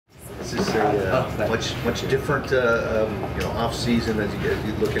Is this a much different off season as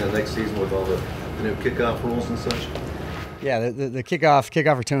you look into next season with all the new kickoff rules and such? Yeah, the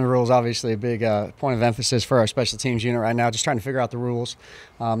kickoff return rule is obviously a big point of emphasis for our special teams unit right now. Just trying to figure out the rules,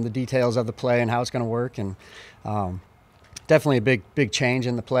 the details of the play and how it's going to work, and definitely a big change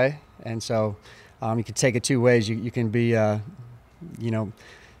in the play. And so you can take it two ways. You can be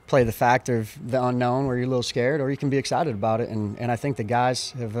play the factor of the unknown where you're a little scared, or you can be excited about it. And I think the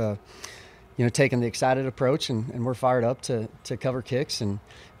guys have taken the excited approach, and we're fired up to cover kicks, and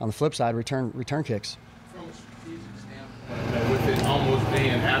on the flip side, return kicks. From a strategic standpoint, with it almost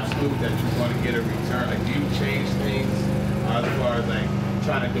being absolute that you want to get a return, like, do you change things as far as like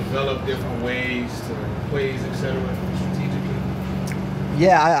trying to develop different ways to plays, etc., strategically?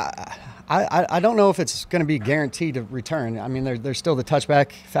 Yeah, I don't know if it's going to be guaranteed to return. I mean, there's still the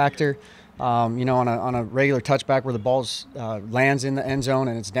touchback factor. On a regular touchback where the ball lands in the end zone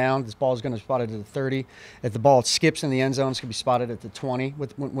and it's down, this ball is going to be spotted at the 30. If the ball skips in the end zone, it's going to be spotted at the 20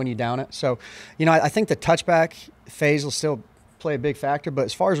 when you down it. So, I think the touchback phase will still play a big factor. But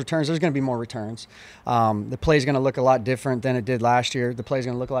as far as returns, there's going to be more returns. The play is going to look a lot different than it did last year. The play is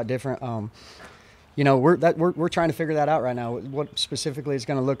going to look a lot different. We're trying to figure that out right now. What specifically it's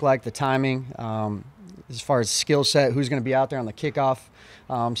going to look like, the timing, as far as skill set, who's going to be out there on the kickoff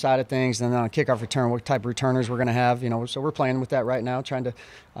side of things, and then on a kickoff return, what type of returners we're going to have. So we're playing with that right now, trying to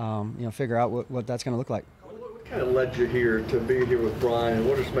figure out what that's going to look like. What kind of led you here to be here with Brian, and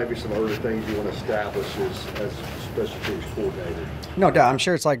what are maybe some other things you want to establish as special teams coordinator? No doubt. I'm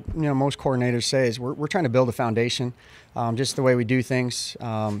sure it's like most coordinators say, is we're trying to build a foundation, just the way we do things.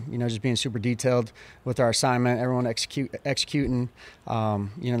 Just being super detailed with our assignment, everyone executing,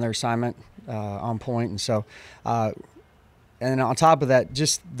 their assignment on point, and so. And on top of that,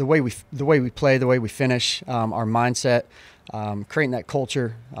 just the way we play, the way we finish, our mindset, creating that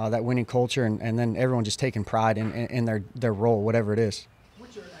culture, that winning culture, and then everyone just taking pride in their role, whatever it is.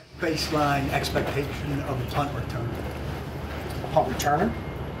 What's your baseline expectation of a punt return? Punt returner?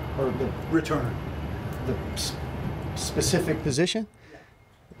 Or the returner? The specific position?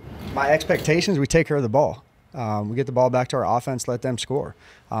 My expectations, we take care of the ball. We get the ball back to our offense, let them score.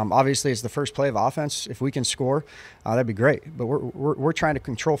 Obviously, it's the first play of offense. If we can score, that'd be great. But we're trying to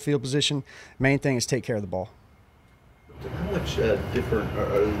control field position. Main thing is take care of the ball. How much different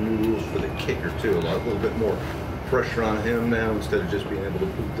are the new rules for the kicker too? A little bit more pressure on him now instead of just being able to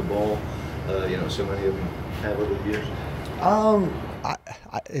boot the ball. So many of them have over the years.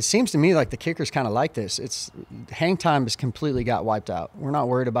 It seems to me like the kickers kind of like this. It's hang time has completely got wiped out. We're not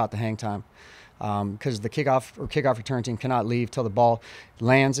worried about the hang time. Because the kickoff return team cannot leave till the ball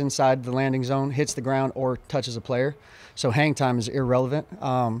lands inside the landing zone, hits the ground, or touches a player. So hang time is irrelevant.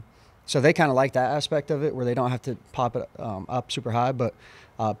 So they kind of like that aspect of it, where they don't have to pop it up super high. But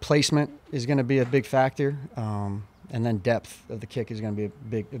placement is going to be a big factor, and then depth of the kick is going to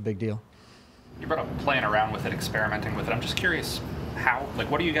be a big deal. You brought up playing around with it, experimenting with it. I'm just curious,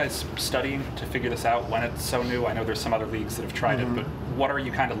 what are you guys studying to figure this out when it's so new? I know there's some other leagues that have tried it, but what are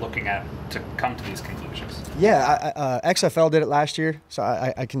you kind of looking at to come to these conclusions? Yeah, XFL did it last year, so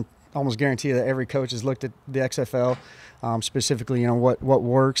I can almost guarantee that every coach has looked at the XFL, specifically, what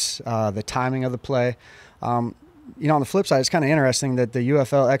works, the timing of the play. On the flip side, it's kind of interesting that the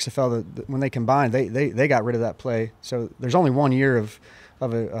UFL, XFL, when they combined, they got rid of that play. So there's only 1 year of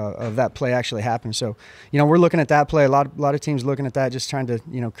that play actually happened. So, we're looking at that play. A lot of teams looking at that, just trying to,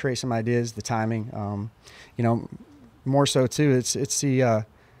 create some ideas, the timing. More so too, it's the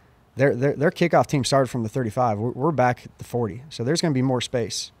their kickoff team started from the 35. We're back at the 40. So there's going to be more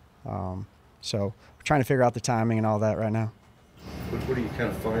space. So we're trying to figure out the timing and all that right now. What are you kind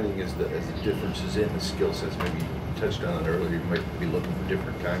of finding as the differences in the skill sets? Maybe you touched on it earlier. You might be looking for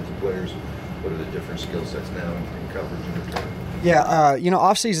different kinds of players. What are the different skill sets now in coverage and return? Yeah,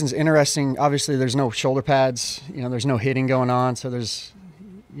 off season's interesting. Obviously, there's no shoulder pads. There's no hitting going on. So there's,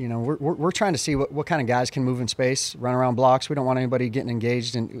 we're trying to see what kind of guys can move in space, run around blocks. We don't want anybody getting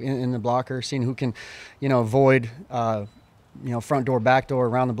engaged in the blocker, seeing who can, avoid, front door, back door,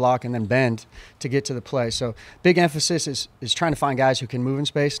 around the block, and then bend to get to the play. So big emphasis is trying to find guys who can move in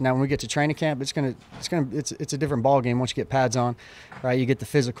space. Now, when we get to training camp, it's a different ball game once you get pads on, right? You get the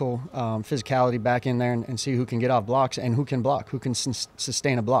physicality back in there and see who can get off blocks and who can block, who can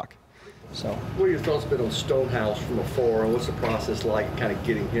sustain a block. So, what are your thoughts been on Stonehouse from afar, and what's the process like, kind of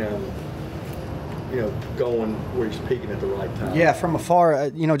getting him, going where he's peaking at the right time? Yeah, from afar,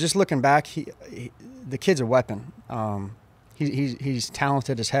 just looking back, the kid's a weapon. He's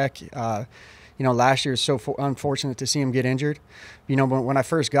talented as heck. Last year was so unfortunate to see him get injured. When I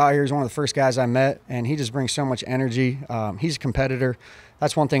first got here, he was one of the first guys I met, and he just brings so much energy. He's a competitor.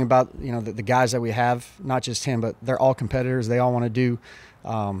 that's one thing about, you know, the guys that we have, not just him, but they're all competitors. They all want to do,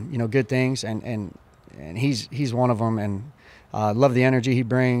 you know, good things, and he's one of them. And love the energy he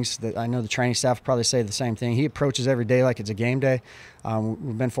brings. I know the training staff probably say the same thing. He approaches every day like it's a game day.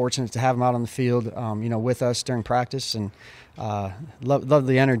 We've been fortunate to have him out on the field, you know, with us during practice, and love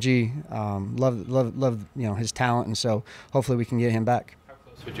the energy, love you know, his talent, and so hopefully we can get him back. How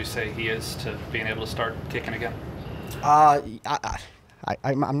close would you say he is to being able to start kicking again?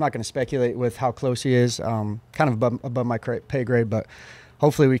 I'm not going to speculate with how close he is. Kind of above my pay grade, but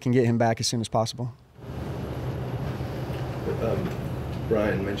hopefully we can get him back as soon as possible.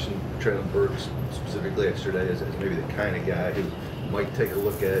 Brian mentioned Traylon Burks specifically yesterday as maybe the kind of guy who might take a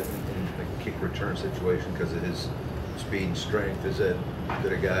look at in a kick return situation because of his speed and strength. Is that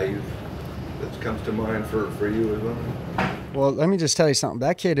a guy that comes to mind for you as well? Well, let me just tell you something.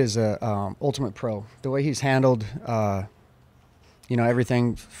 That kid is a ultimate pro. The way he's handled, you know,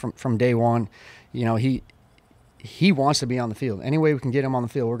 everything from day one. You know, he wants to be on the field. Any way we can get him on the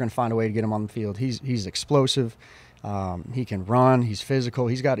field, we're going to find a way to get him on the field. He's explosive. He can run. He's physical.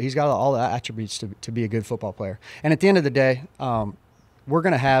 He's got all the attributes to be a good football player. And at the end of the day, we're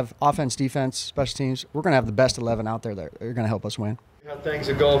going to have offense, defense, special teams. We're going to have the best 11 out there that are going to help us win. How things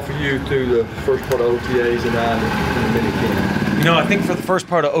have gone for you through the first part of OTAs and now in the minicamp? You know, I think for the first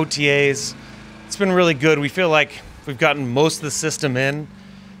part of OTAs, it's been really good. We feel like we've gotten most of the system in,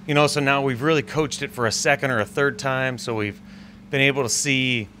 you know, so now we've really coached it for a second or a third time. So we've been able to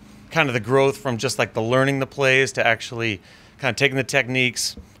see kind of the growth from just like the learning the plays to actually kind of taking the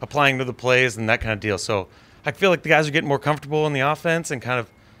techniques, applying to the plays and that kind of deal. So I feel like the guys are getting more comfortable in the offense and kind of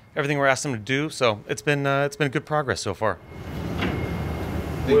everything we're asking them to do. So it's been good progress so far.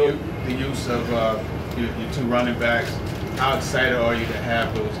 The use of your two running backs, how excited are you to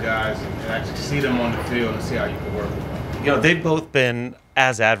have those guys and actually see them on the field and see how you can work with them? You know, they've both been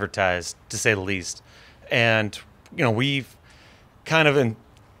as advertised, to say the least. And, you know, we've kind of in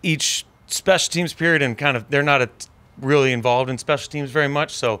each special teams period and kind of they're not really involved in special teams very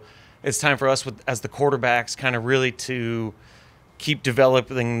much. So it's time for us as the quarterbacks kind of really to keep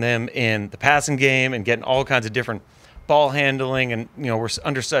developing them in the passing game and getting all kinds of different ball handling, and you know we're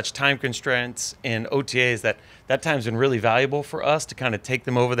under such time constraints in OTAs that time's been really valuable for us to kind of take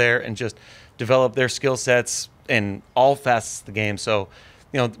them over there and just develop their skill sets in all facets of the game. So,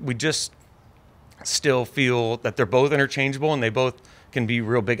 you know, we just still feel that they're both interchangeable and they both can be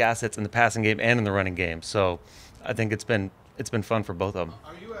real big assets in the passing game and in the running game. So, I think it's been fun for both of them.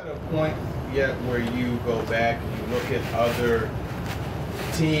 Are you at a point yet where you go back and you look at other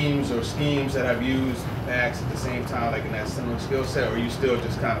teams or schemes that have used backs at the same time, like in that similar skill set, or are you still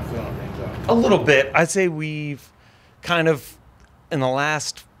just kind of feeling things out? A little bit. I'd say we've kind of, in the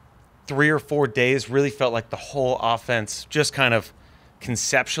last 3 or 4 days, really felt like the whole offense just kind of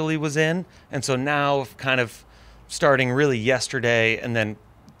conceptually was in. And so now kind of starting really yesterday and then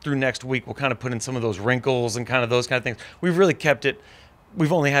through next week, we'll kind of put in some of those wrinkles and kind of those kind of things. We've really kept it.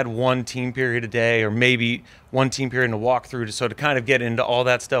 We've only had one team period a day or maybe one team period in a walkthrough. So to kind of get into all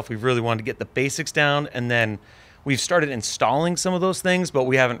that stuff, we've really wanted to get the basics down. And then we've started installing some of those things, but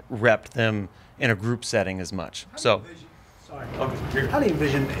we haven't repped them in a group setting as much. How do you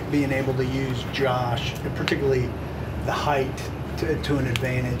envision being able to use Josh, particularly the height, to an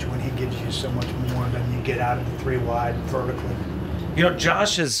advantage when he gives you so much more than you get out of the 3 wide vertically? You know,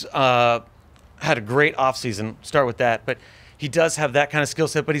 Josh has had a great offseason, start with that, but he does have that kind of skill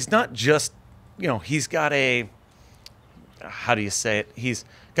set, but he's not just, you know, he's got how do you say it? He's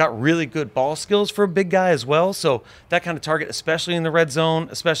got really good ball skills for a big guy as well. So that kind of target, especially in the red zone,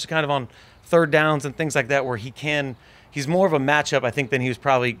 especially kind of on third downs and things like that, where he's more of a matchup, I think, than he was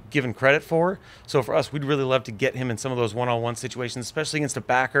probably given credit for. So for us, we'd really love to get him in some of those one-on-one situations, especially against a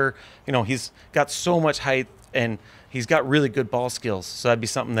backer. You know, he's got so much height and he's got really good ball skills. So that'd be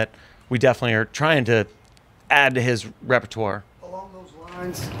something that we definitely are trying to add to his repertoire. Along those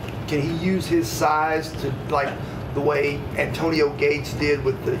lines, can he use his size to, like the way Antonio Gates did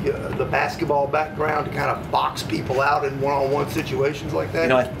with the basketball background, to kind of box people out in one-on-one situations like that? You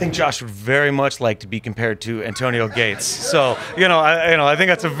know, I think Josh would very much like to be compared to Antonio Gates. So, I think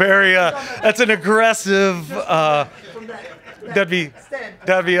that's a very that's an aggressive. That'd be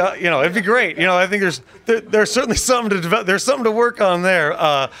it'd be great. You know, I think there's certainly something to develop. There's something to work on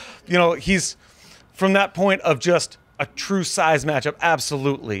there. He's from that point of just a true size matchup,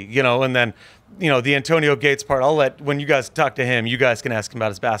 absolutely. You know, and then, the Antonio Gates part, when you guys talk to him, you guys can ask him about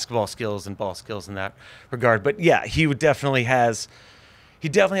his basketball skills and ball skills in that regard. But yeah, he definitely has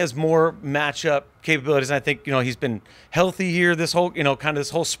more matchup capabilities. And I think, he's been healthy here this whole, kind of this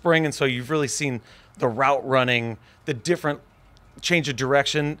whole spring. And so you've really seen the route running, the different change of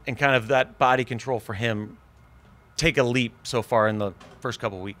direction and kind of that body control for him take a leap so far in the first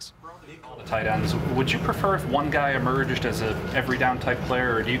couple of weeks. The tight ends, would you prefer if one guy emerged as a every down type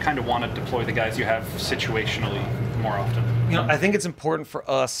player, or do you kind of want to deploy the guys you have situationally more often? You know, I think it's important for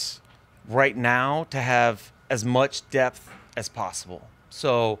us right now to have as much depth as possible.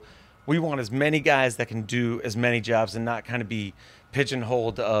 So we want as many guys that can do as many jobs and not kind of be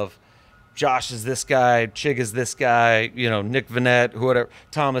pigeonholed of Josh is this guy, Chig is this guy, you know, Nick Vanette, whoever,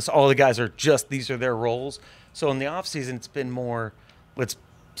 Thomas, all the guys are just, these are their roles. So in the offseason, it's been more, let's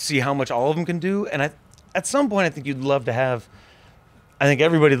see how much all of them can do. And at some point, I think you'd love to have, I think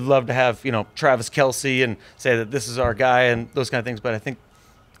everybody would love to have, you know, Travis Kelce and say that this is our guy and those kind of things. But I think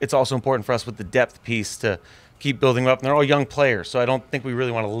it's also important for us with the depth piece to keep building them up. And they're all young players, so I don't think we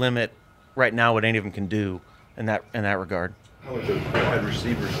really want to limit right now what any of them can do in that regard. How are the wide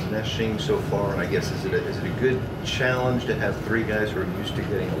receivers meshing so far? And I guess is it a good challenge to have three guys who are used to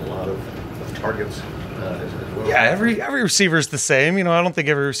getting a lot of targets as well? Yeah, every receiver is the same. You know, I don't think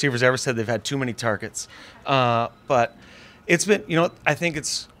every receiver's ever said they've had too many targets. But it's been, you know, I think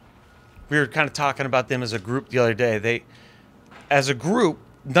we were kind of talking about them as a group the other day. As a group,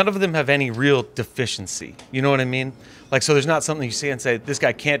 none of them have any real deficiency. You know what I mean? Like, so there's not something you see and say, this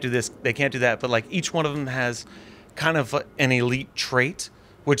guy can't do this, they can't do that. But like each one of them has kind of an elite trait,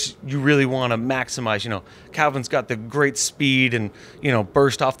 which you really want to maximize. You know, Calvin's got the great speed and, you know,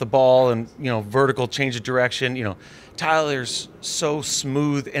 burst off the ball and, you know, vertical change of direction. You know, Tyler's so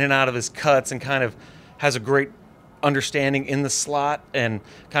smooth in and out of his cuts and kind of has a great understanding in the slot and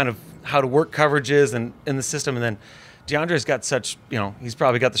kind of how to work coverages and in the system. And then DeAndre's got such, you know, he's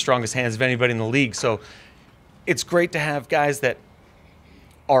probably got the strongest hands of anybody in the league. So it's great to have guys that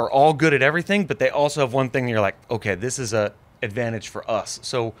are all good at everything, but they also have one thing you're like, okay, this is a advantage for us.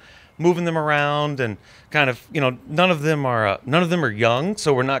 So moving them around and kind of, you know, none of them are young,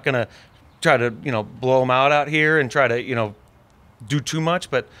 so we're not going to try to, you know, blow them out here and try to, you know, do too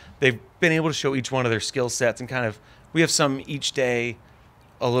much, but they've been able to show each one of their skill sets and kind of, we have some each day,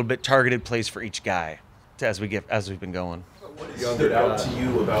 a little bit targeted plays for each guy as we've been going. What has stood out to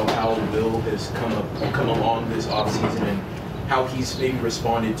you about how Will has come along this offseason and how he's maybe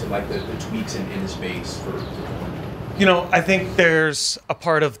responded to like the tweaks in his base for You know, I think there's a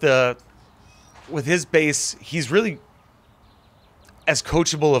part of with his base, he's really as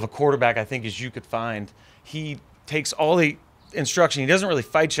coachable of a quarterback, I think, as you could find. He takes all the instruction. He doesn't really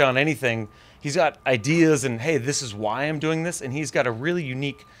fight you on anything. He's got ideas and, hey, this is why I'm doing this. And he's got a really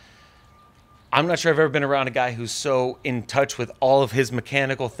unique, I'm not sure I've ever been around a guy who's so in touch with all of his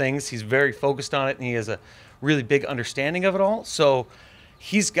mechanical things. He's very focused on it, and he has a really big understanding of it all. So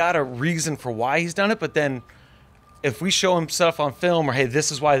he's got a reason for why he's done it. But then if we show him stuff on film or, hey,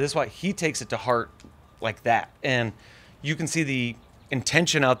 this is why, he takes it to heart like that. And you can see the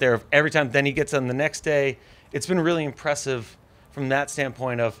intention out there of every time. Then he gets on the next day. It's been really impressive from that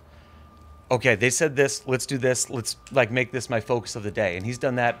standpoint of, okay, they said this, let's do this. Let's like make this my focus of the day. And he's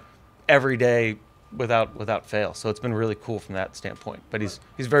done that every day without fail. So it's been really cool from that standpoint. But he's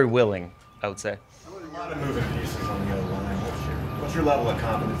very willing, I would say. A lot of moving pieces on the other line. What's your level of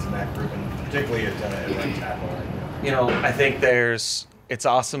confidence in that group, and particularly at right tackle right now? You know, I think it's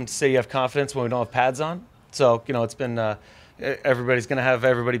awesome to say you have confidence when we don't have pads on. So, you know, it's been everybody's going to have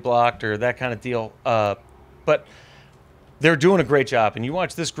everybody blocked or that kind of deal. But they're doing a great job. And you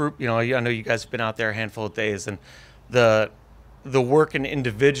watch this group, you know, I know you guys have been out there a handful of days, and the work in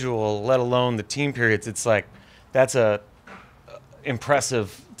individual, let alone the team periods, it's like that's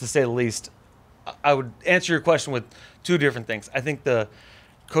impressive to say the least. I would answer your question with two different things. I think the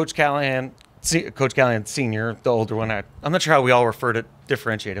Coach Callahan Sr., the older one, I'm not sure how we all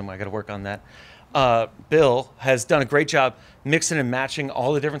differentiate him. I got to work on that. Bill has done a great job mixing and matching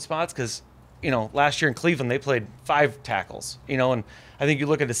all the different spots because, you know, last year in Cleveland, they played 5 tackles, you know, and I think you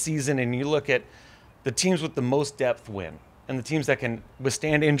look at a season and you look at the teams with the most depth win. And the teams that can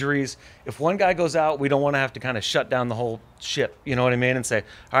withstand injuries. If one guy goes out, we don't want to have to kind of shut down the whole ship, you know what I mean, and say,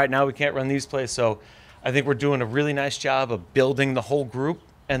 all right, now we can't run these plays. So I think we're doing a really nice job of building the whole group.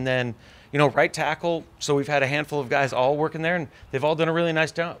 And then, you know, right tackle, so we've had a handful of guys all working there, and they've all done a really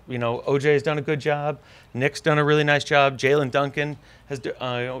nice job. You know, OJ's done a good job. Nick's done a really nice job. Jalen Duncan has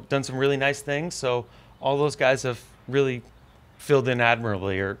done some really nice things. So all those guys have really filled in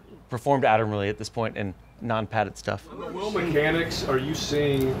admirably or performed admirably at this point in non-padded stuff. On the Will mechanics, are you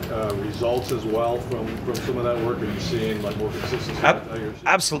seeing results as well from some of that work? Are you seeing like more consistency?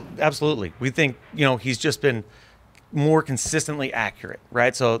 Absolutely. We think, you know, he's just been more consistently accurate,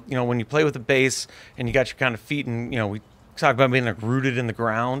 right? So, you know, when you play with the base and you got your kind of feet and, you know, we talk about being like rooted in the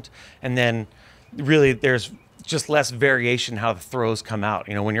ground, and then really there's just less variation how the throws come out.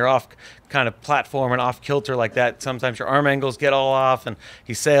 You know, when you're off kind of platform and off kilter like that, sometimes your arm angles get all off and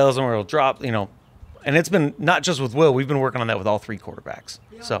he sails them or he'll drop, you know. And it's been not just with Will, we've been working on that with all three quarterbacks.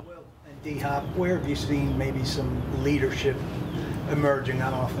 So. Will and D-Hop, where have you seen maybe some leadership emerging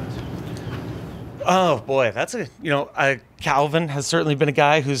on offense? Oh boy, that's Calvin has certainly been a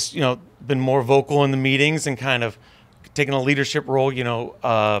guy who's, you know, been more vocal in the meetings and kind of taking a leadership role. You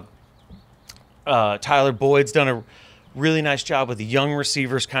know, Tyler Boyd's done a really nice job with the young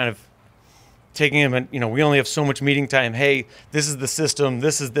receivers, kind of taking him, and, you know, we only have so much meeting time. Hey, this is the system.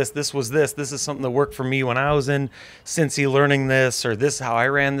 This is this. This was this. This is something that worked for me when I was in Cincy learning this, or this is how I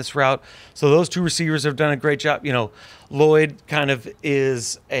ran this route. So those two receivers have done a great job. You know, Lloyd kind of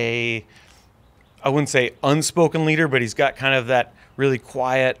is I wouldn't say unspoken leader, but he's got kind of that really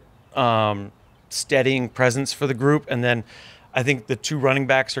quiet, steadying presence for the group. And then I think the two running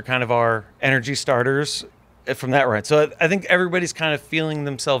backs are kind of our energy starters from that right. So I think everybody's kind of feeling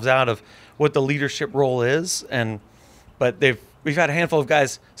themselves out of what the leadership role is, but we've had a handful of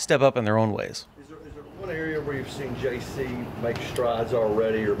guys step up in their own ways. Is there one area where you've seen JC make strides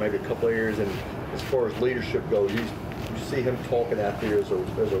already, or maybe a couple of areas, and as far as leadership goes, you see him talking out there as a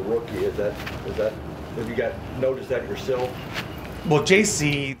rookie? Have you noticed that yourself? Well,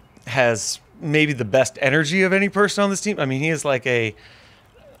 JC has maybe the best energy of any person on this team. I mean, he is like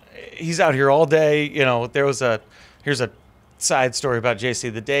he's out here all day. You know, here's a side story about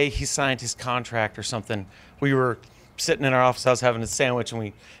JC. The day he signed his contract or something, we were sitting in our office house having a sandwich,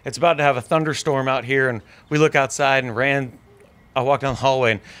 and it's about to have a thunderstorm out here, and we look outside and I walked down the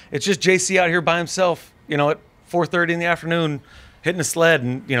hallway, and it's just JC out here by himself, you know, at 4:30 in the afternoon, hitting a sled.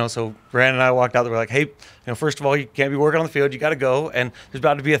 And, you know, so Brandon and I walked out there, we're like, hey, you know, first of all, you can't be working on the field, you got to go, and there's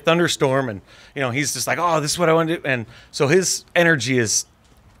about to be a thunderstorm. And, you know, he's just like, oh, this is what I want to do. And so his energy is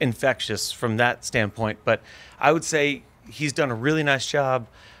infectious from that standpoint. But I would say he's done a really nice job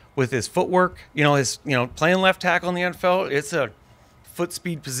with his footwork. You know, playing left tackle in the NFL, it's a foot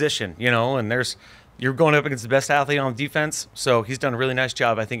speed position, you know, and you're going up against the best athlete on defense. So he's done a really nice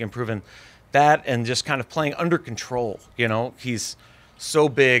job, I think, improving that and just kind of playing under control. You know, he's so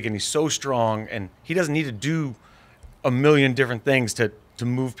big and he's so strong, and he doesn't need to do a million different things to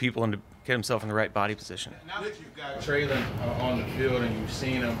move people and to get himself in the right body position. Now that you've got Traylon on the field and you've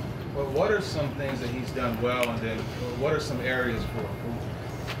seen him, but what are some things that he's done well, and then what are some areas for improvement?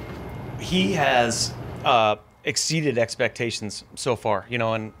 He has exceeded expectations so far, you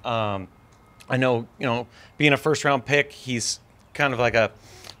know, and I know, you know, being a first-round pick, he's kind of like a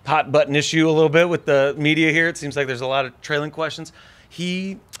hot button issue a little bit with the media here. It seems like there's a lot of Traylon questions.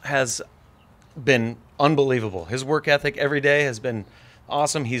 He has been unbelievable. His work ethic every day has been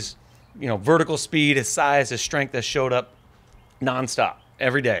awesome. He's, you know, vertical speed, his size, his strength has showed up nonstop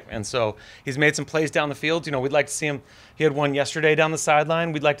every day. And so he's made some plays down the field. You know, we'd like to see him. He had one yesterday down the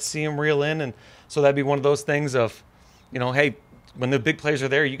sideline. We'd like to see him reel in. And so that'd be one of those things of, you know, hey, when the big plays are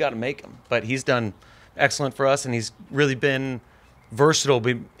there, you got to make them. But he's done excellent for us, and he's really been versatile,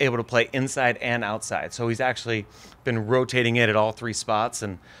 being able to play inside and outside. So he's actually been rotating it at all three spots.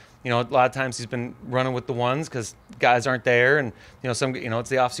 And, you know, a lot of times he's been running with the ones because guys aren't there, and, you know, it's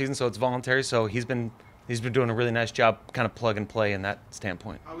the off season, so it's voluntary. So he's been doing a really nice job, kind of plug and play in that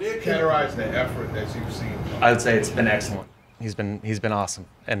standpoint. How would you categorize the effort that you've seen? I would say it's been excellent. He's been awesome,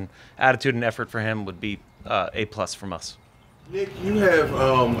 and attitude and effort for him would be A+ from us. Nick, you have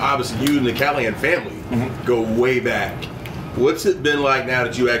obviously you and the Callahan family go way back. What's it been like now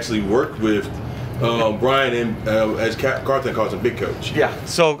that you actually worked with Brian and, as Carlton calls him, Big Coach? Yeah,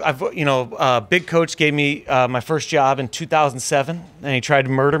 so Big Coach gave me my first job in 2007, and he tried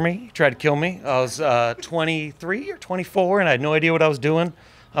to murder me. He tried to kill me. I was 23 or 24, and I had no idea what I was doing.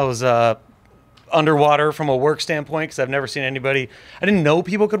 I was underwater from a work standpoint because I've never seen anybody. I didn't know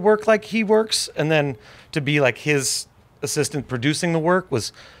people could work like he works, and then to be like his assistant producing the work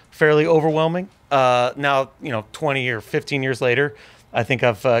was fairly overwhelming. Now, 20 or 15 years later, I think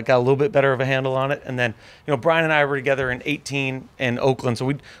I've got a little bit better of a handle on it. And then, Brian and I were together in 18 in Oakland,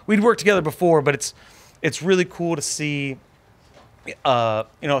 so we'd worked together before, but it's really cool to see,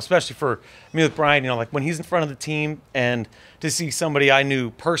 especially for me with Brian, like when he's in front of the team, and to see somebody I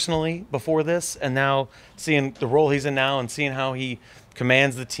knew personally before this, and now seeing the role he's in now and seeing how he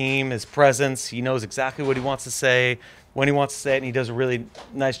commands the team, his presence, he knows exactly what he wants to say, when he wants to say it, and he does a really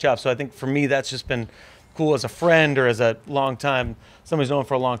nice job. So I think for me, that's just been cool as a friend or as a somebody's known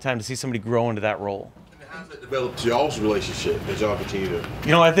for a long time, to see somebody grow into that role. And how's that developed y'all's relationship as y'all continue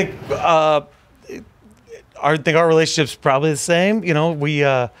to? I think our relationship's probably the same. We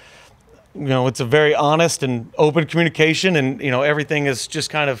it's a very honest and open communication, and everything is just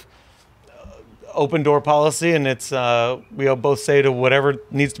kind of open door policy, and it's we both say to whatever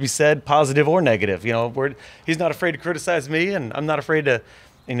needs to be said, positive or negative. He's not afraid to criticize me, and I'm not afraid to.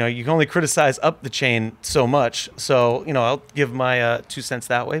 You can only criticize up the chain so much. So I'll give my 2 cents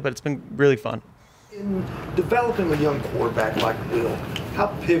that way. But it's been really fun. In developing a young quarterback like Will, how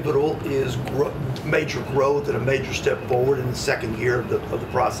pivotal is major growth and a major step forward in the second year of the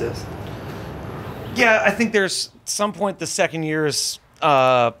process? Yeah, I think there's some point the second year is,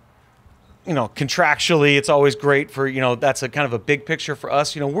 contractually, it's always great for, that's a kind of a big picture for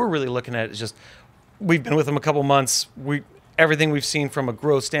us. We're really looking at it as just, we've been with him a couple months. Everything we've seen from a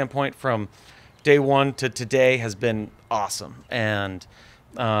growth standpoint from day one to today has been awesome. And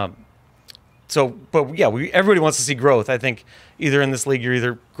everybody wants to see growth. I think either in this league, you're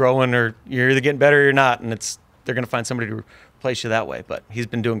either growing or you're either getting better or you're not. And they're going to find somebody to replace you that way. But he's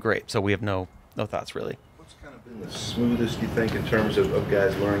been doing great. So we have no thoughts really. What's kind of been the smoothest, you think, in terms of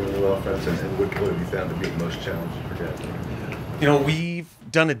guys learning the new offense, and what have you found to be the most challenging for guys? We've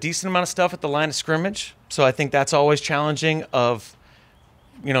done a decent amount of stuff at the line of scrimmage, so I think that's always challenging.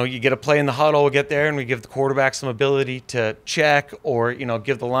 You get a play in the huddle, get there, and we give the quarterback some ability to check, or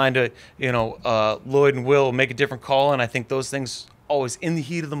give the line to Lloyd and Will make a different call. And I think those things always in the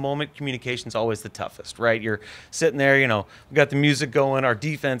heat of the moment, communication's always the toughest, right? You're sitting there, we got the music going, our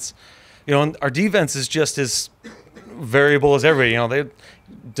defense. Our defense is just as variable as everybody.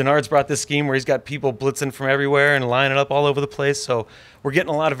 Dennard's brought this scheme where he's got people blitzing from everywhere and lining up all over the place. So we're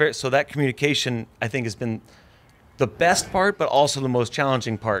getting a lot of so that communication, I think, has been the best part, but also the most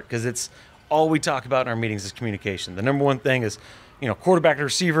challenging part, because it's all we talk about in our meetings is communication. The number one thing is, quarterback to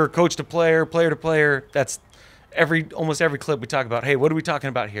receiver, coach to player to player. That's almost every clip we talk about. Hey, what are we talking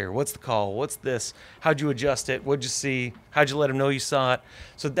about here? What's the call? What's this? How'd you adjust it? What'd you see? How'd you let him know you saw it?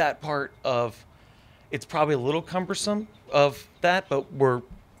 So that part of it's probably a little cumbersome of that, but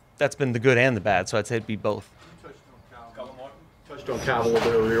that's been the good and the bad. So I'd say it'd be both. Touched on Cal a little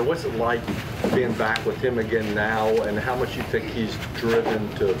bit earlier. What's it like being back with him again now, and how much you think he's driven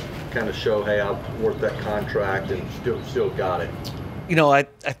to kind of show, hey, I'm worth that contract and still got it?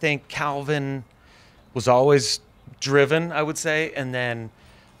 I think Calvin was always driven, I would say. And then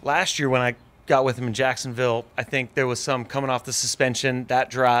last year when I got with him in Jacksonville, I think there was some coming off the suspension, that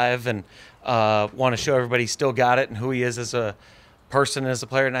drive, and want to show everybody he still got it and who he is as a person and as a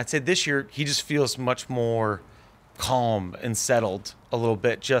player. And I'd say this year he just feels much more calm and settled a little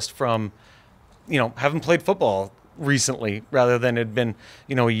bit, just from, having played football recently rather than it had been,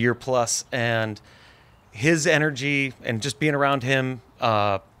 a year plus. And his energy and just being around him,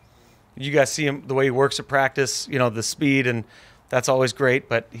 you guys see him, the way he works at practice, the speed, and that's always great.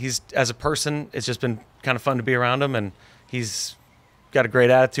 But he's, as a person, it's just been kind of fun to be around him, and he's got a great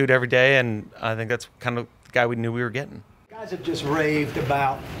attitude every day, and I think that's kind of the guy we knew we were getting. Guys have just raved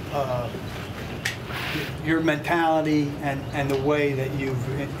about your mentality and the way that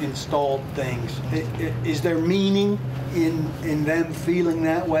you've installed things. Is there meaning in them feeling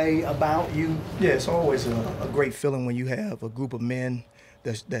that way about you? Yeah, it's always a great feeling when you have a group of men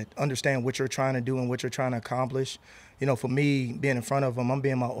that understand what you're trying to do and what you're trying to accomplish. For me, being in front of them, I'm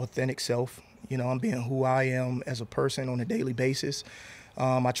being my authentic self. I'm being who I am as a person on a daily basis.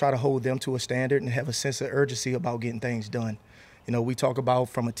 I try to hold them to a standard and have a sense of urgency about getting things done. We talk about,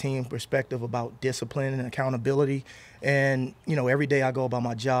 from a team perspective, about discipline and accountability. And, every day I go about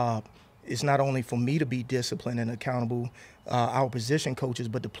my job, it's not only for me to be disciplined and accountable, our position coaches,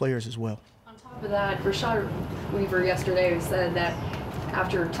 but the players as well. On top of that, Rashad Weaver yesterday said that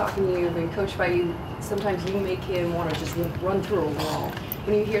after talking to you and being coached by you, sometimes you make him want to just run through a wall.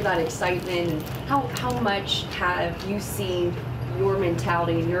 When you hear that excitement, and how much have you seen your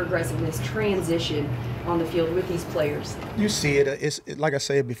mentality and your aggressiveness transition on the field with these players? You see it. It's like I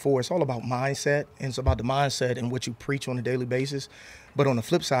said before, it's all about mindset, and it's about the mindset and what you preach on a daily basis. But on the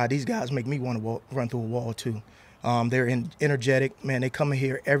flip side, these guys make me want to run through a wall too. They're energetic, man. They come in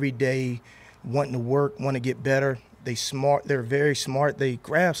here every day wanting to work, want to get better. They're very smart. They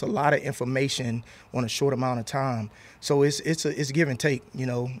grasp a lot of information on a short amount of time. So it's give and take.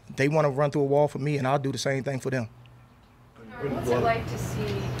 They want to run through a wall for me, and I'll do the same thing for them. What's it like to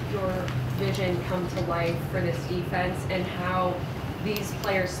see your vision come to life for this defense, and how these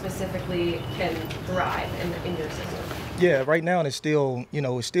players specifically can thrive in your system? Yeah, right now it's still,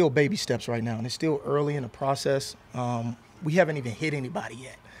 it's still baby steps right now, and it's still early in the process. We haven't even hit anybody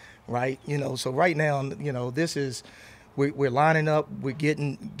yet, right? So right now, this is, we're lining up, we're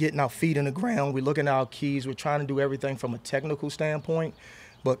getting our feet in the ground, we're looking at our keys, we're trying to do everything from a technical standpoint.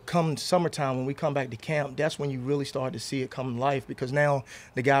 But come summertime, when we come back to camp, that's when you really start to see it come to life, because now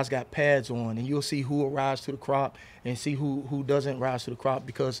the guys got pads on, and you'll see who will rise to the crop and see who doesn't rise to the crop,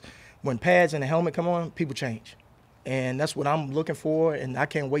 because when pads and the helmet come on, people change. And that's what I'm looking for, and I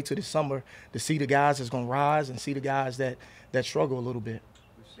can't wait till this summer to see the guys that's going to rise and see the guys that struggle a little bit.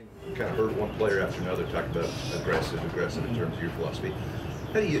 You kind of heard one player after another talk about aggressive in terms of your philosophy.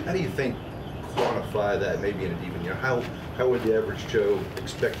 How do you think quantify that maybe in a even, how would the average Joe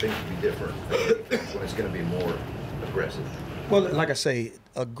expect things to be different when it's going to be more aggressive? Well, like I say,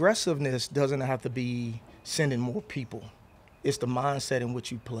 aggressiveness doesn't have to be sending more people. It's the mindset in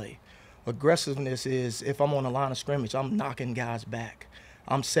which you play. Aggressiveness is, if I'm on the line of scrimmage, I'm knocking guys back.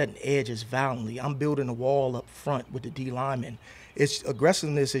 I'm setting edges violently. I'm building a wall up front with the D linemen.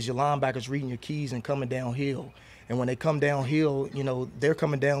 Aggressiveness is your linebackers reading your keys and coming downhill. And when they come downhill, they're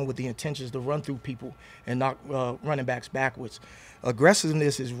coming down with the intentions to run through people and knock running backs backwards.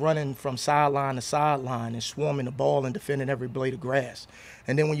 Aggressiveness is running from sideline to sideline and swarming the ball and defending every blade of grass.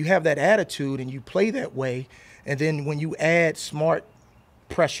 And then when you have that attitude and you play that way, and then when you add smart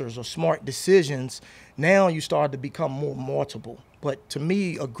pressures or smart decisions, now you start to become more multiple. But to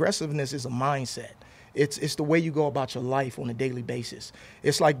me, aggressiveness is a mindset. It's the way you go about your life on a daily basis.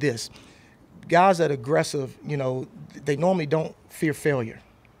 It's like this. Guys that are aggressive, they normally don't fear failure.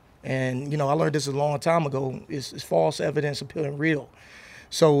 And, I learned this a long time ago. It's false evidence appearing real.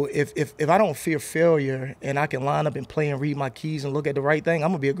 So if I don't fear failure and I can line up and play and read my keys and look at the right thing,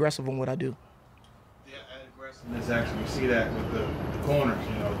 I'm going to be aggressive on what I do. Yeah, aggressiveness, actually, you see that with the corners.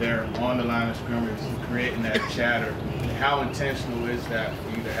 They're on the line of scrimmage, creating that chatter. How intentional is that for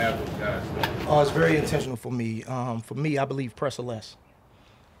you to have those guys? It's very intentional for me. For me, I believe press or less.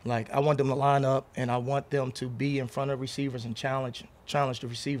 Like, I want them to line up, and I want them to be in front of receivers and challenge the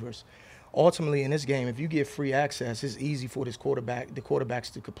receivers. Ultimately, in this game, if you get free access, it's easy for the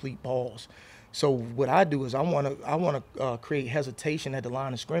quarterbacks to complete balls. So what I do is I want to create hesitation at the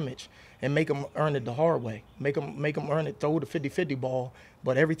line of scrimmage and make them earn it the hard way. Make them earn it, throw the 50-50 ball,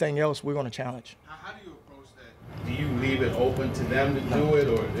 but everything else we're going to challenge. How do you approach that? Do you leave it open to them to do it,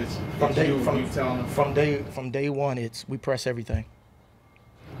 or it's you telling them? From day one, we press everything.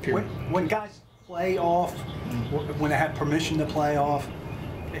 Period. When guys play off, when they have permission to play off,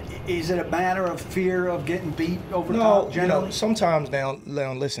 is it a matter of fear of getting beat over the top generally? Sometimes now,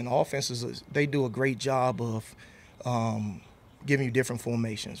 listen, offenses, they do a great job of giving you different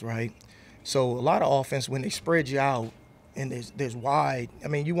formations, right? So a lot of offense, when they spread you out and there's wide,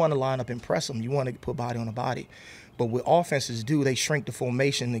 you want to line up and press them. You want to put body on the body. But what offenses do, they shrink the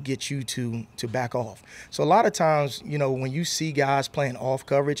formation to get you to back off. So a lot of times, when you see guys playing off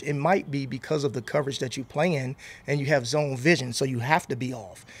coverage, it might be because of the coverage that you play in and you have zone vision, so you have to be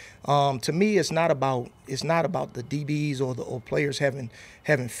off. To me, it's not about the DBs or players having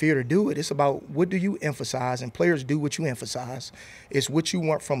fear to do it. It's about what do you emphasize, and players do what you emphasize. It's what you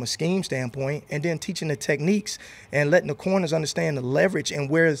want from a scheme standpoint, and then teaching the techniques and letting the corners understand the leverage and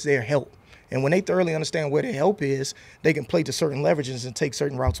where is their help. And when they thoroughly understand where their help is, they can play to certain leverages and take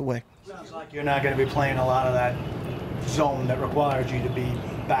certain routes away. Sounds like you're not going to be playing a lot of that zone that requires you to be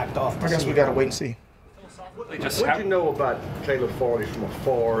backed off. I guess we got to wait and see. What do you know about Caleb Farley from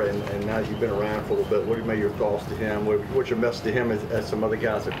afar, and now you've been around for a little bit? What are your thoughts to him? What's your message to him as some other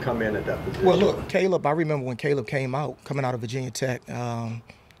guys have come in at that position? Well, look, Caleb, I remember when Caleb coming out of Virginia Tech.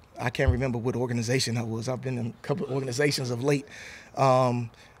 I can't remember what organization I was. I've been in a couple of organizations of late.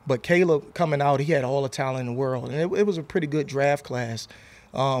 But Caleb coming out, he had all the talent in the world. And it was a pretty good draft class.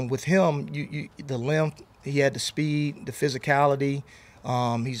 With him, the length, he had the speed, the physicality.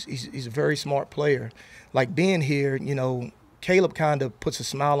 He's a very smart player. Like being here, Caleb kind of puts a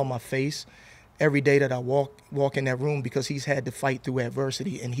smile on my face every day that I walk in that room because he's had to fight through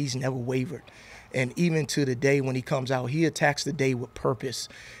adversity and he's never wavered. And even to the day when he comes out, he attacks the day with purpose.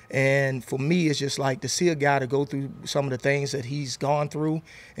 And for me, it's just like to see a guy to go through some of the things that he's gone through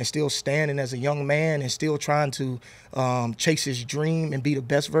and still standing as a young man and still trying to chase his dream and be the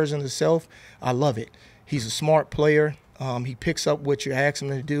best version of himself. I love it. He's a smart player. He picks up what you ask him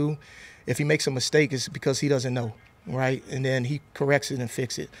to do. If he makes a mistake, it's because he doesn't know, right? And then he corrects it and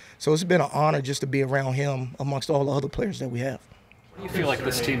fixes it. So it's been an honor just to be around him amongst all the other players that we have. What do you feel like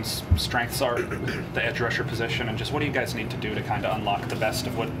this team's strengths are, the edge rusher position, and just what do you guys need to do to kind of unlock the best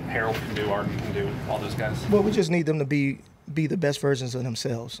of what Harold can do, Arden can do, all those guys? Well, we just need them to be the best versions of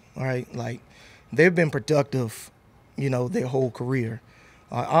themselves, all right? Like, they've been productive, their whole career.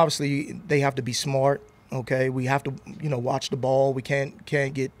 Obviously, they have to be smart, okay? We have to, watch the ball. We can't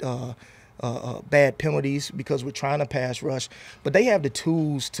get bad penalties because we're trying to pass rush. But they have the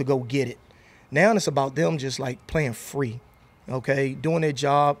tools to go get it. Now it's about them just, like, playing free. Okay, doing their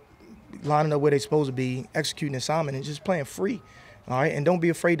job, lining up where they're supposed to be, executing assignment, and just playing free. All right, and don't be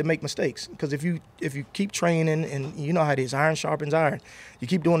afraid to make mistakes, because if you keep training, and you know how it is, iron sharpens iron. You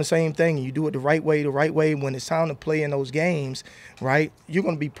keep doing the same thing, and you do it the right way. When it's time to play in those games, right, you're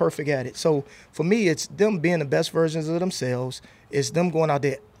going to be perfect at it. So for me, it's them being the best versions of themselves. It's them going out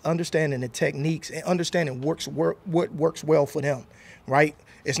there, understanding the techniques and understanding what works well for them, right?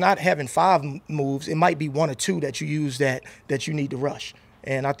 It's not having 5 moves. It might be 1 or 2 that you use that you need to rush.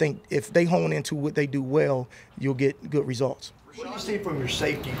 And I think if they hone into what they do well, you'll get good results. What do you see from your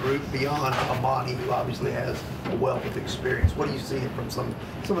safety group beyond Amani, who obviously has a wealth of experience? What do you see from some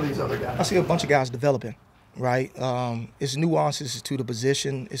of these other guys? I see a bunch of guys developing, right? It's nuances to the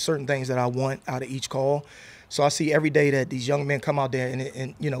position. It's certain things that I want out of each call. So I see every day that these young men come out there,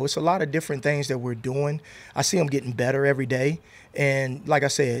 and you know, it's a lot of different things that we're doing. I see them getting better every day. And like I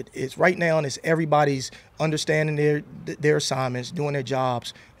said, it's right now, and it's everybody's understanding their assignments, doing their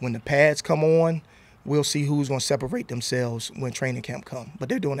jobs. When the pads come on, we'll see who's going to separate themselves when training camp come. But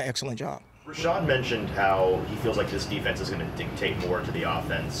they're doing an excellent job. Rashad mentioned how he feels like this defense is going to dictate more to the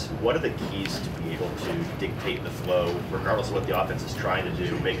offense. What are the keys to be able to dictate the flow, regardless of what the offense is trying to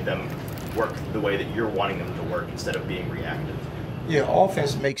do, make them work the way that you're wanting them to work instead of being reactive? Yeah,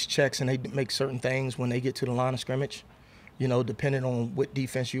 offense makes checks, and they make certain things when they get to the line of scrimmage. You know, depending on what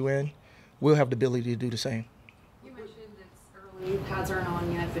defense you're in, we'll have the ability to do the same. You mentioned it's early, pads aren't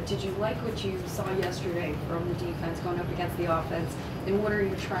on yet, but did you like what you saw yesterday from the defense going up against the offense? And what are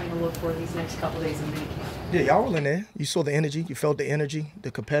you trying to look for these next couple days in minicamp? Yeah, y'all were in there. You saw the energy. You felt the energy,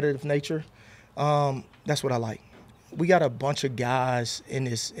 the competitive nature. That's what I like. We got a bunch of guys in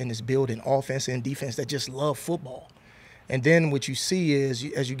this building, offense and defense, that just love football. And then what you see is,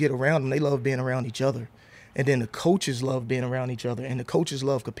 as you get around them, they love being around each other. And then the coaches love being around each other, and the coaches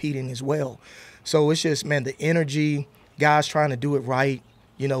love competing as well. So it's just, man, the energy, guys trying to do it right,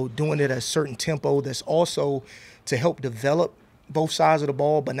 you know, doing it at a certain tempo that's also to help develop both sides of the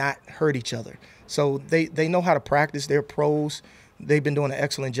ball but not hurt each other. So they know how to practice. They're pros. They've been doing an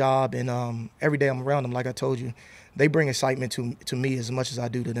excellent job, and every day I'm around them, like I told you, they bring excitement to me as much as I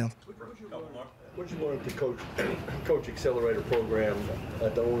do to them. What did you learn at the Coach Accelerator program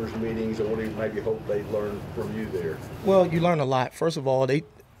at the owners' meetings, and what do you maybe hope they learn from you there? Well, you learn a lot. First of all,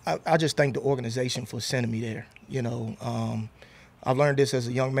 I just thank the organization for sending me there. You know, I've learned this as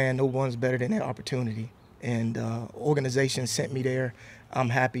a young man. No one's better than that opportunity, and organization sent me there. I'm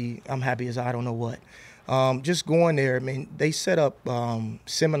happy as I don't know what. Just going there, I mean, they set up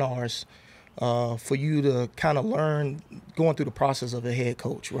seminars for you to kind of learn going through the process of a head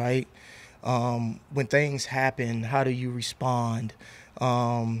coach, right? When things happen, how do you respond?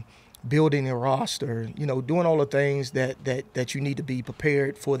 Building a roster, you know, doing all the things that you need to be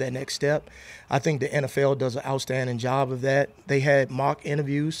prepared for that next step. I think the NFL does an outstanding job of that. They had mock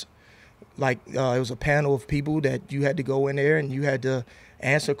interviews, like it was a panel of people that you had to go in there and you had to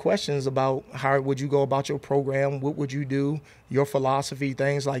answer questions about how would you go about your program, what would you do, your philosophy,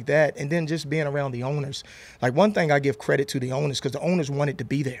 things like that, and then just being around the owners. Like, one thing I give credit to the owners, because the owners wanted to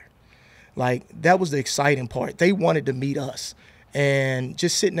be there. Like, that was the exciting part. They wanted to meet us. And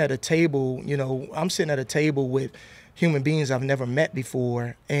just sitting at a table, you know, I'm sitting at a table with human beings I've never met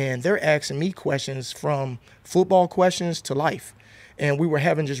before, and they're asking me questions, from football questions to life. And we were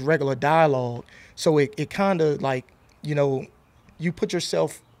having just regular dialogue. So it kind of, like, you know, you put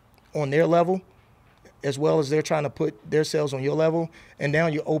yourself on their level as well as they're trying to put themselves on your level, and now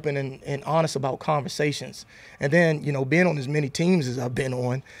you're open and honest about conversations. And then, you know, being on as many teams as I've been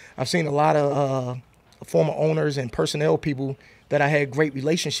on, I've seen a lot of former owners and personnel people that I had great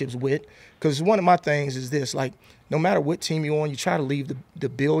relationships with, because one of my things is this, like, no matter what team you're on, you try to leave the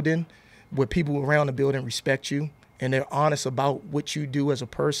building where people around the building respect you and they're honest about what you do as a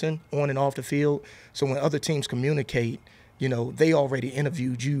person on and off the field. So when other teams communicate, you know, they already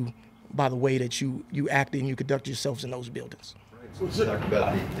interviewed you by the way that you act and you conduct yourselves in those buildings. So let's talk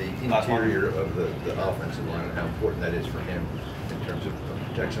about the interior of the offensive line and how important that is for him in terms of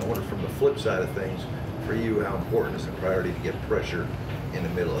protection. I wonder, from the flip side of things, for you, how important is the priority to get pressure in the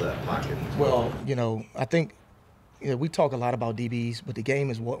middle of that pocket? Well, you know, I think, you know, we talk a lot about DBs, but the game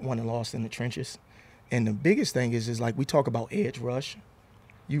is won and lost in the trenches. And the biggest thing is like, we talk about edge rush.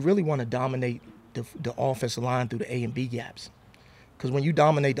 You really want to dominate the offensive line through the A and B gaps. Because when you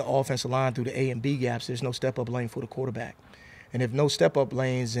dominate the offensive line through the A and B gaps, there's no step-up lane for the quarterback. And if no step-up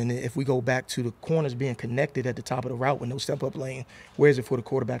lanes, and if we go back to the corners being connected at the top of the route with no step-up lane, where is it for the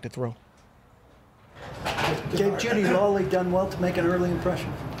quarterback to throw? Gabe Judy Lawley done well to make an early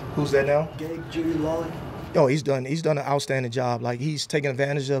impression. Who's that now? Gabe Judy Lawley. Oh, he's done an outstanding job. Like, he's taking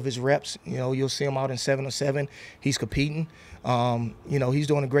advantage of his reps. You know, you'll see him out in 7-on-7. He's competing. You know, he's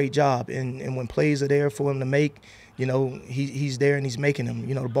doing a great job. And when plays are there for him to make, you know, he's there and he's making them.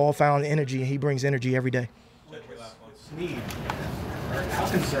 You know, the ball found energy, and he brings energy every day. Snead, how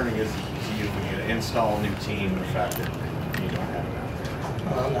concerning is it to you when you install a new team, the fact that you don't have him out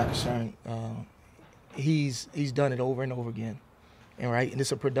there? I'm not concerned. He's done it over and over again, and right, and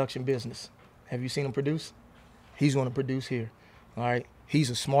it's a production business. Have you seen him produce? He's going to produce here. All right, he's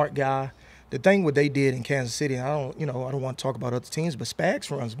a smart guy. The thing what they did in Kansas City, and I don't want to talk about other teams, but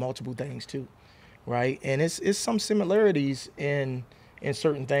Spags runs multiple things too, right? And it's some similarities in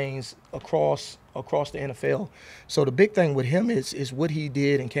certain things across the NFL. So the big thing with him is what he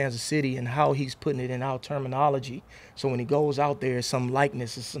did in Kansas City and how he's putting it in our terminology. So when he goes out there, it's some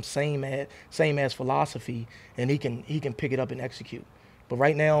likeness, it's some same as philosophy, and he can pick it up and execute. But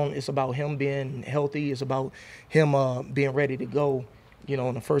right now, it's about him being healthy. It's about him being ready to go, you know,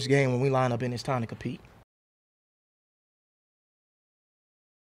 in the first game when we line up and it's time to compete.